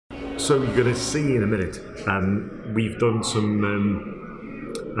So you're going to see in a minute, we've done some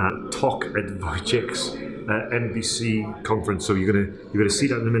talk at Wojciech's NBC conference, so you're going to see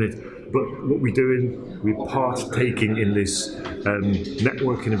that in a minute. But what we're doing, we're partaking in this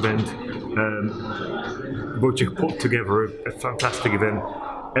networking event. Wojciech put together a fantastic event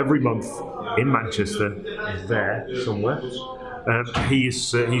every month in Manchester, there somewhere.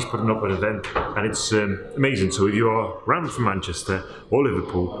 He's putting up an event, and it's amazing. So if you are around from Manchester or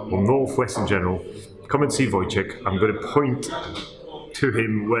Liverpool or North West in general, come and see Wojciech. I'm going to point to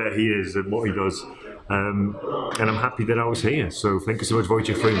him where he is and what he does. And I'm happy that I was here. So thank you so much,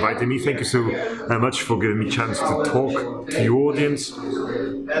 Wojciech, for inviting me. Thank you so much for giving me a chance to talk to your audience.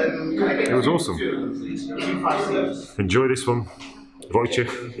 It was awesome. Enjoy this one.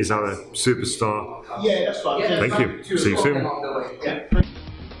 Wojciech is our superstar. Thank you. See you soon.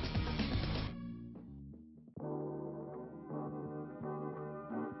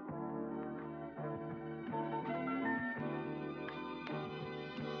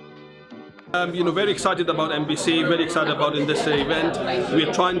 Very excited about NBC, very excited about in this event.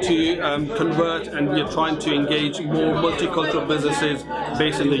 We're trying to convert, and we're trying to engage more multicultural businesses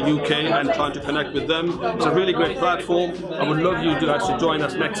based in the UK and trying to connect with them. It's a really great platform. I would love you guys to join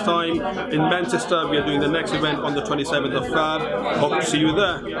us next time. In Manchester, we are doing the next event on the 27th of Feb. Hope to see you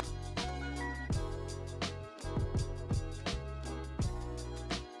there.